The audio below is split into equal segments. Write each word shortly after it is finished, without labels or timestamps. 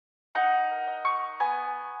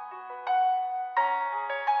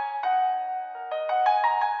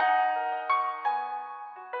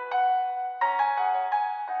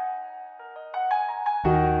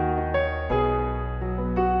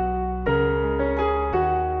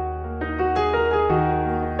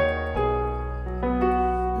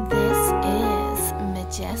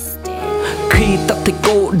thấy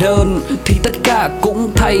cô đơn thì tất cả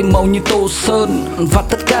cũng thay màu như tô sơn, và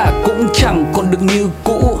tất cả cũng chẳng còn được như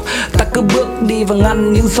cũ. Ta cứ bước đi và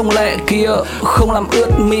ngăn những sông lệ kia không làm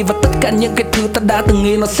ướt mi, và tất cả những cái thứ ta đã từng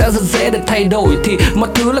nghĩ nó sẽ rất dễ để thay đổi thì mọi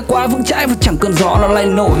thứ là quá vững chãi và chẳng cơn gió nó lay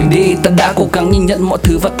nổi đi. Ta đã cố gắng nhìn nhận mọi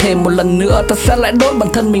thứ và thêm một lần nữa ta sẽ lại đốt bản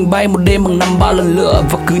thân mình bay một đêm bằng 5-3 lần lửa,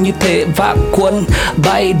 và cứ như thế vạn quân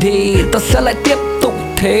bay đi. Ta sẽ lại tiếp tục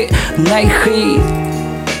thế ngay khi